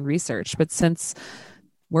do your own research, but since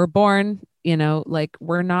we're born, like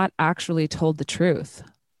we're not actually told the truth.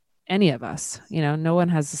 Any of us, no one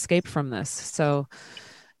has escaped from this. So,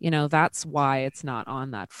 that's why it's not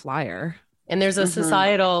on that flyer. And there's a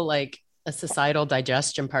societal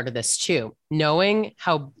digestion part of this too. Knowing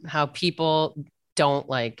how people don't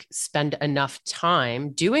like spend enough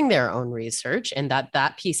time doing their own research, and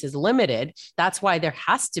that piece is limited. That's why there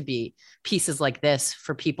has to be pieces like this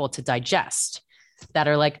for people to digest that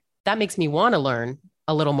are like, that makes me want to learn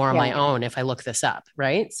a little more on my own if I look this up.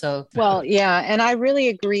 Right. So, well, yeah. And I really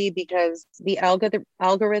agree, because the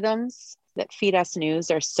algorithms that feed us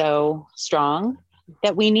news are so strong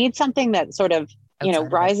that we need something that sort of,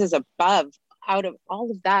 rises above out of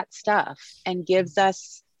all of that stuff and gives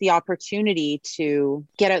us the opportunity to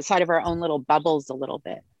get outside of our own little bubbles a little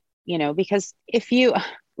bit, because if you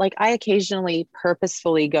like, I occasionally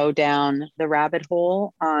purposefully go down the rabbit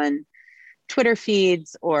hole on Twitter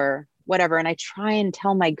feeds or whatever. And I try and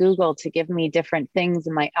tell my Google to give me different things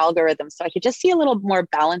in my algorithm so I could just see a little more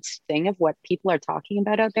balanced thing of what people are talking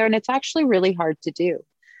about out there. And it's actually really hard to do.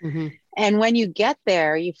 And when you get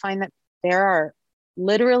there, you find that there are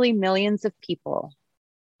literally millions of people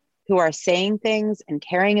who are saying things and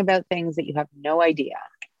caring about things that you have no idea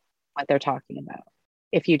what they're talking about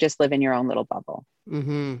if you just live in your own little bubble.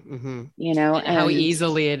 And how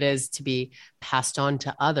easily it is to be passed on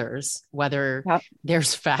to others, whether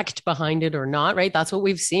there's fact behind it or not, right? That's what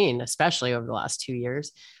we've seen, especially over the last 2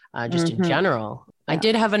 years, just in general. I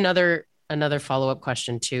did have another follow-up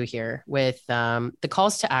question too here with the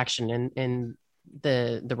calls to action in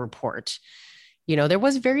the report. There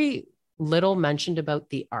was very little mentioned about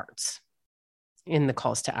the arts in the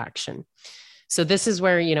calls to action. So this is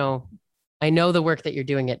where, I know the work that you're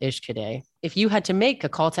doing at Ishkōdé. If you had to make a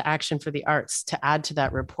call to action for the arts to add to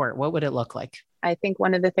that report, what would it look like? I think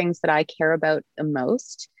one of the things that I care about the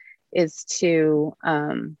most is to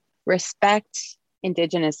respect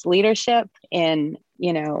Indigenous leadership in,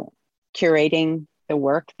 curating the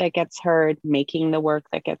work that gets heard, making the work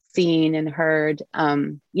that gets seen and heard,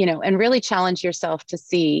 and really challenge yourselves to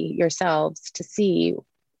see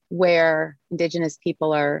where Indigenous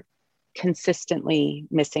people are consistently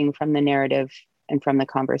missing from the narrative and from the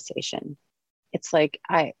conversation. It's like,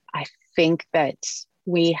 I think that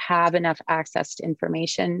we have enough access to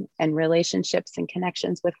information and relationships and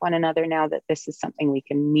connections with one another now that this is something we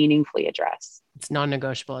can meaningfully address. It's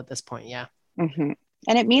non-negotiable at this point. Yeah.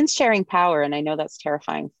 And it means sharing power. And I know that's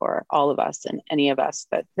terrifying for all of us and any of us,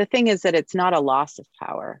 but the thing is that it's not a loss of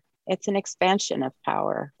power. It's an expansion of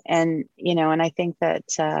power. And, and I think that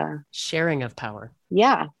sharing of power.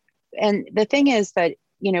 Yeah. And the thing is that,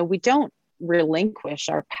 we don't relinquish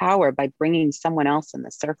our power by bringing someone else in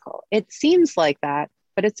the circle. It seems like that,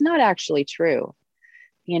 but it's not actually true,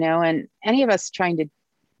 and any of us trying to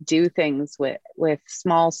do things with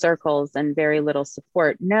small circles and very little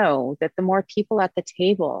support know that the more people at the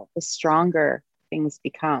table, the stronger things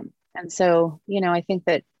become. And so, I think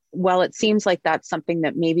that while it seems like that's something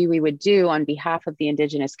that maybe we would do on behalf of the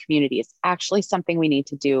Indigenous community, it's actually something we need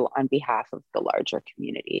to do on behalf of the larger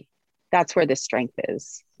community. That's where the strength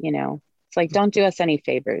is, It's like, don't do us any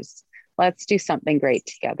favors. Let's do something great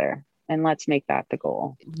together and let's make that the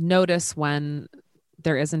goal. Notice when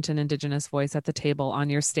there isn't an Indigenous voice at the table, on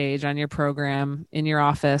your stage, on your program, in your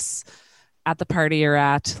office, at the party you're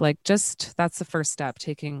at. Like, just that's the first step,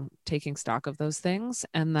 taking stock of those things.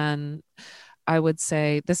 And then I would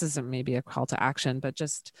say, this isn't maybe a call to action, but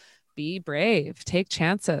just be brave, take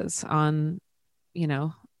chances on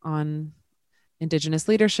Indigenous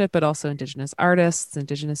leadership, but also Indigenous artists,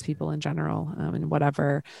 Indigenous people in general, in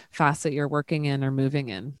whatever facet you're working in or moving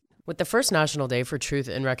in. With the first National Day for Truth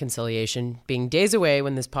and Reconciliation being days away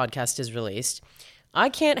when this podcast is released, I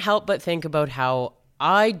can't help but think about how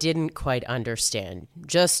I didn't quite understand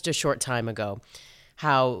just a short time ago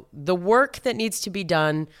how the work that needs to be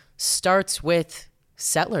done starts with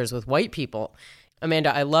settlers, with white people.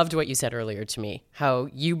 Amanda, I loved what you said earlier to me, how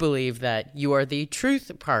you believe that you are the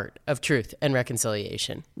truth part of truth and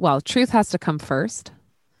reconciliation. Well, truth has to come first.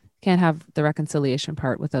 can't have the reconciliation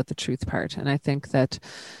part without the truth part. And I think that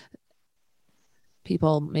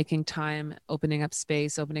people making time, opening up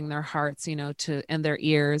space, opening their hearts, and their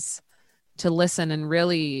ears to listen and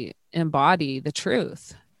really embody the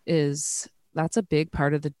truth that's a big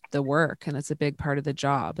part of the work, and it's a big part of the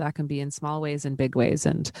job. That can be in small ways and big ways.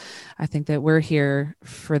 And I think that we're here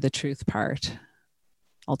for the truth part,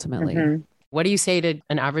 ultimately. Mm-hmm. What do you say to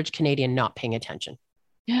an average Canadian not paying attention?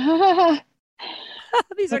 These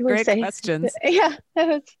are great questions. Yeah.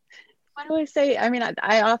 What do I say? I mean,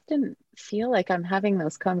 I often feel like I'm having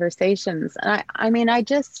those conversations. And I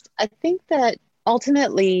think that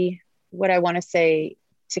ultimately what I want to say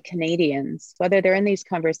to Canadians, whether they're in these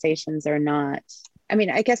conversations or not, I mean,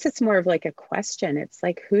 I guess it's more of like a question. It's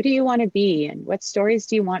like, who do you want to be? And what stories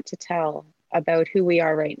do you want to tell about who we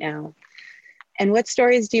are right now? And what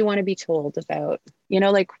stories do you want to be told about?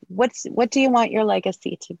 Like what do you want your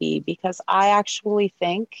legacy to be? Because I actually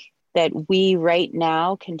think that we right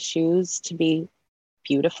now can choose to be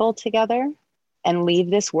beautiful together and leave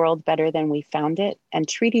this world better than we found it, and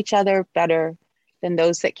treat each other better than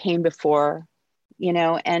those that came before,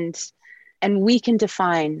 and we can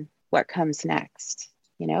define what comes next.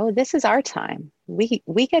 This is our time.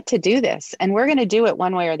 We get to do this, and we're going to do it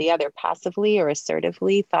one way or the other, passively or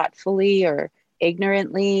assertively, thoughtfully or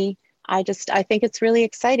ignorantly. I think it's really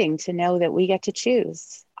exciting to know that we get to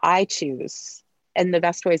choose. I choose in the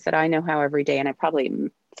best ways that I know how every day. And I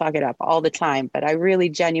probably fuck it up all the time, but I really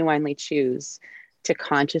genuinely choose to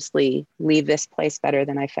consciously leave this place better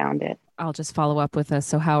than I found it. I'll just follow up with this.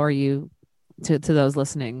 So how are you, to those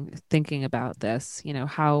listening, thinking about this?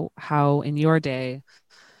 How in your day,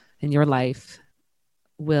 in your life,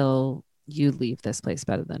 will you leave this place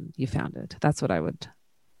better than you found it? That's what I would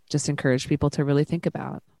just encourage people to really think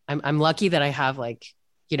about. I'm lucky that I have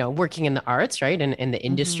working in the arts, right? And in the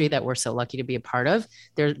industry that we're so lucky to be a part of.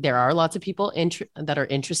 There are lots of people that are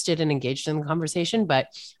interested and engaged in the conversation, but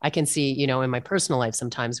I can see, in my personal life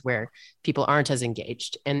sometimes where people aren't as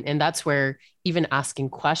engaged. And that's where even asking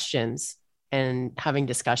questions and having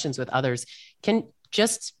discussions with others can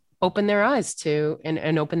just open their eyes to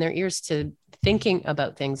and open their ears to thinking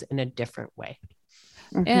about things in a different way.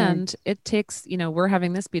 Mm-hmm. And it takes, we're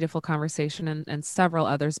having this beautiful conversation and several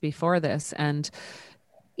others before this. And,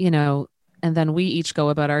 and then we each go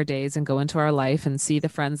about our days and go into our life and see the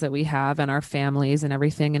friends that we have and our families and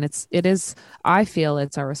everything. And I feel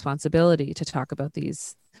it's our responsibility to talk about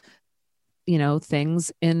these,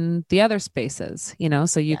 things in the other spaces,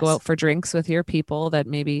 so you go out for drinks with your people that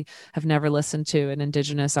maybe have never listened to an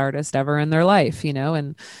Indigenous artist ever in their life,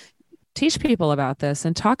 and teach people about this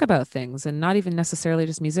and talk about things, and not even necessarily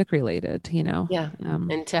just music related, Yeah.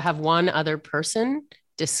 And to have one other person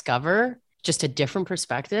discover just a different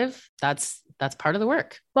perspective, that's part of the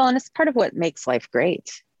work. Well, and it's part of what makes life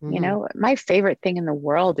great. Mm-hmm. My favorite thing in the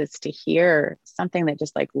world is to hear something that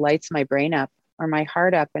just like lights my brain up or my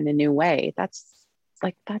heart up in a new way. That's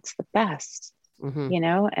the best,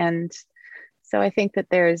 And so I think that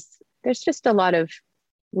there's just a lot of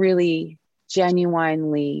really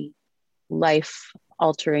genuinely life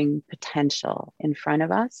altering potential in front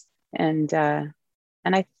of us. And I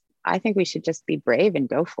think we should just be brave and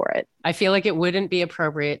go for it. I feel like it wouldn't be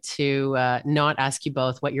appropriate to not ask you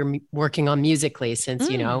both what you're working on musically, since,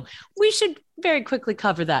 we should very quickly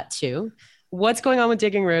cover that too. What's going on with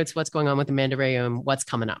Digging Roots? What's going on with Amanda Rayum? What's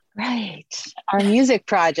coming up? Right. Our music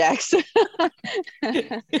projects.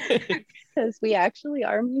 Because we actually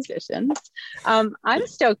are musicians. I'm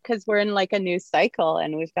stoked because we're in like a new cycle,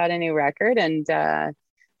 and we've got a new record, and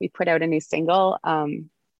we put out a new single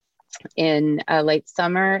in late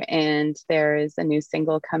summer, and there is a new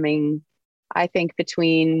single coming, I think,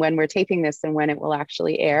 between when we're taping this and when it will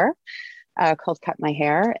actually air, called Cut My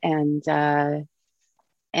Hair, and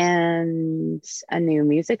a new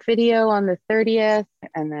music video on the 30th,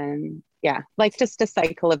 and then just a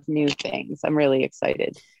cycle of new things. I'm really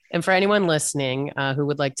excited. And for anyone listening who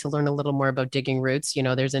would like to learn a little more about Digging Roots,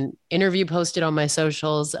 there's an interview posted on my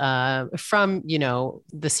socials from,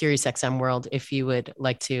 the Sirius XM world, if you would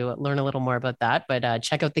like to learn a little more about that. But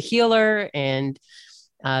check out The Healer and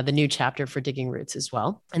the new chapter for Digging Roots as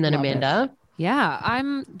well. And then Amanda. Yeah,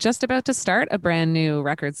 I'm just about to start a brand new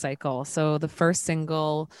record cycle. So the first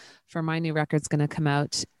single for my new record is going to come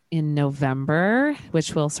out in November,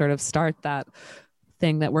 which will sort of start that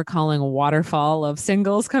thing that we're calling a waterfall of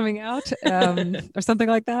singles coming out or something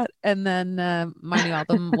like that. And then my new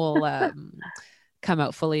album will come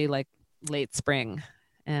out fully like late spring.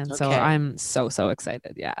 And so I'm so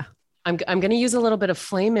excited. Yeah. I'm going to use a little bit of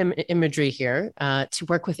flame imagery here to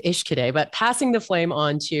work with Ishkōdé, but passing the flame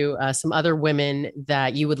on to some other women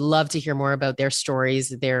that you would love to hear more about their stories,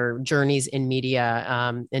 their journeys in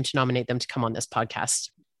media, and to nominate them to come on this podcast.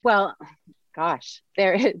 Well, gosh,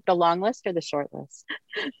 the long list or the short list?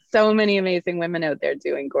 So many amazing women out there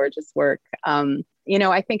doing gorgeous work.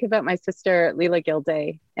 I think about my sister, Leela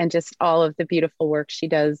Gilday, and just all of the beautiful work she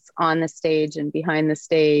does on the stage and behind the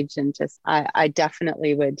stage. And just, I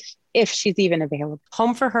definitely would, if she's even available.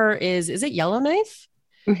 Home for her is it Yellowknife?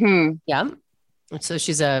 Mm-hmm. Yeah. So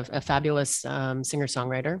she's a fabulous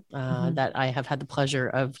singer-songwriter that I have had the pleasure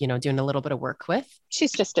of, doing a little bit of work with.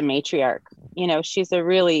 She's just a matriarch. She's a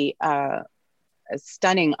really a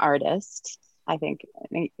stunning artist. I think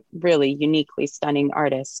really uniquely stunning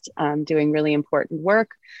artist, doing really important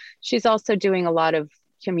work. She's also doing a lot of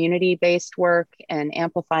community-based work and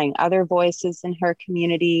amplifying other voices in her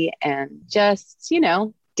community and just,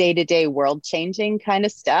 day-to-day world-changing kind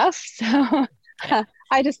of stuff. So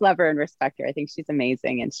I just love her and respect her. I think she's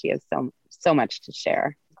amazing and she has so much to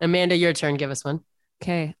share. Amanda, your turn. Give us one.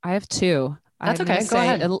 Okay, I have two. That's okay. Go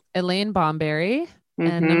ahead. Elaine Bomberry.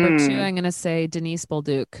 And number two, I'm going to say Denise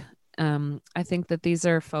Bolduc. I think that these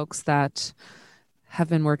are folks that have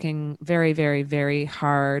been working very, very, very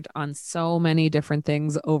hard on so many different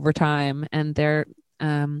things over time. And they're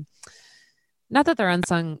not that they're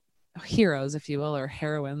unsung heroes, if you will, or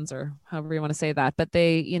heroines, or however you want to say that, but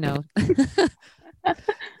they,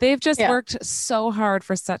 they've just worked so hard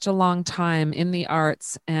for such a long time in the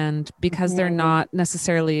arts. And because they're not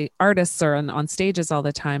necessarily artists or on stages all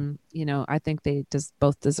the time, I think they just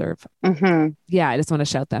both deserve. Yeah, I just want to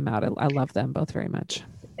shout them out. I love them both very much.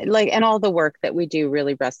 And all the work that we do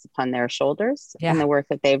really rests upon their shoulders and the work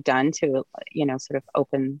that they've done to, sort of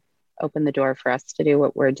open the door for us to do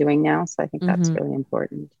what we're doing now. So I think that's really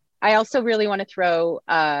important. I also really want to throw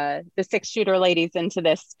the 6-shooter ladies into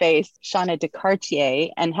this space, Shauna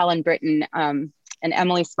DeCartier and Helen Britton and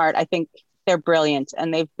Emily Smart. I think they're brilliant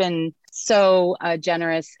and they've been so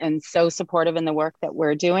generous and so supportive in the work that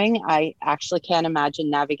we're doing. I actually can't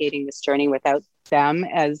imagine navigating this journey without them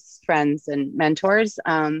as friends and mentors.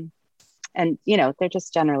 And, they're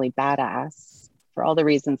just generally badass. For all the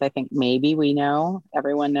reasons I think maybe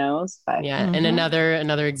everyone knows. But and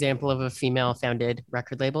another example of a female founded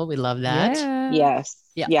record label. We love that. Yes.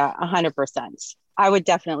 Yeah, 100%. I would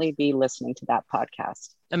definitely be listening to that podcast.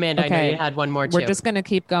 Amanda, okay. I know you had one more too. We're just going to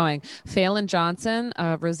keep going. Phelan Johnson,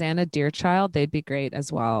 Rosanna Deerchild, they'd be great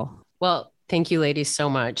as well. Well, thank you ladies so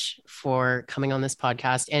much for coming on this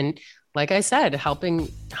podcast. And like I said, helping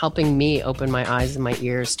me open my eyes and my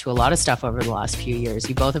ears to a lot of stuff over the last few years.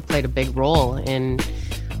 You both have played a big role in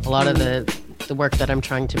a lot of the work that I'm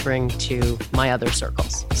trying to bring to my other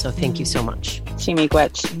circles. So thank you so much.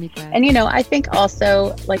 Chimigwech. And I think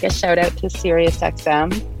also like a shout out to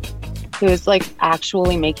SiriusXM, who is like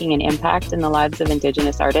actually making an impact in the lives of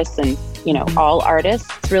Indigenous artists and all artists.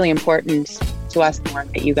 It's really important to us the work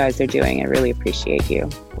that you guys are doing. I really appreciate you.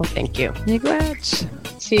 Well, thank you. Miigwech.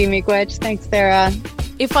 Miigwech. Thanks, Sarah.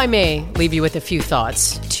 If I may leave you with a few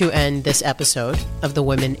thoughts to end this episode of the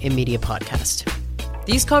Women in Media podcast.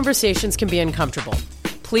 These conversations can be uncomfortable.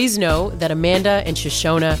 Please know that Amanda and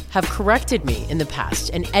Shoshona have corrected me in the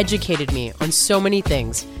past and educated me on so many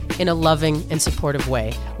things in a loving and supportive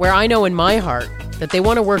way, where I know in my heart that they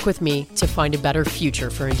want to work with me to find a better future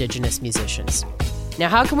for Indigenous musicians. Now,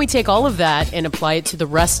 how can we take all of that and apply it to the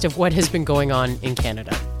rest of what has been going on in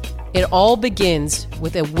Canada? It all begins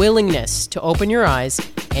with a willingness to open your eyes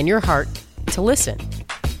and your heart to listen,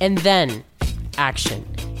 and then action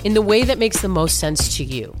in the way that makes the most sense to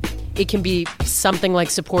you. It can be something like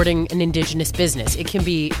supporting an Indigenous business. It can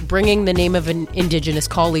be bringing the name of an Indigenous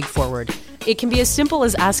colleague forward. It can be as simple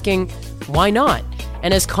as asking, why not?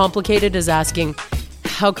 And as complicated as asking,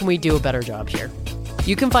 how can we do a better job here?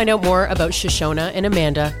 You can find out more about Shoshona and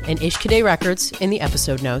Amanda and Ishkōdé Records in the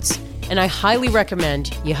episode notes, and I highly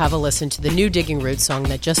recommend you have a listen to the new Digging Roots song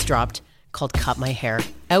that just dropped called Cut My Hair,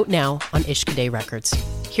 out now on Ishkōdé Records.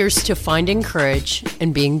 Here's to finding courage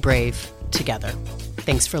and being brave together.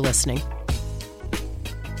 Thanks for listening.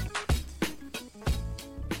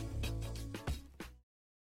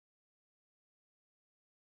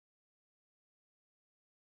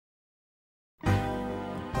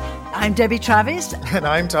 I'm Debbie Travis. And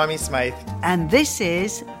I'm Tommy Smythe. And this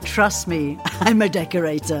is Trust Me, I'm a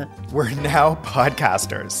Decorator. We're now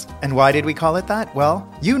podcasters. And why did we call it that?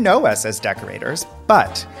 Well, you know us as decorators,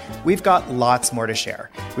 but we've got lots more to share.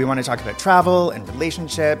 We want to talk about travel and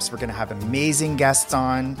relationships. We're going to have amazing guests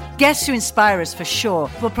on. Guests who inspire us for sure.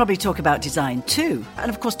 We'll probably talk about design too. And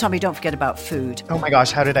of course, Tommy, don't forget about food. Oh my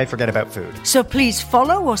gosh, how did I forget about food? So please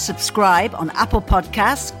follow or subscribe on Apple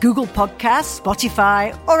Podcasts, Google Podcasts,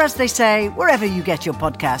 Spotify, or as they say, wherever you get your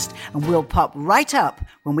podcast. And we'll pop right up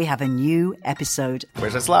when we have a new episode.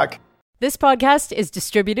 Wish us luck. This podcast is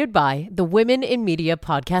distributed by the Women in Media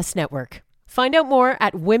Podcast Network. Find out more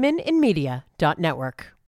at womeninmedia.network.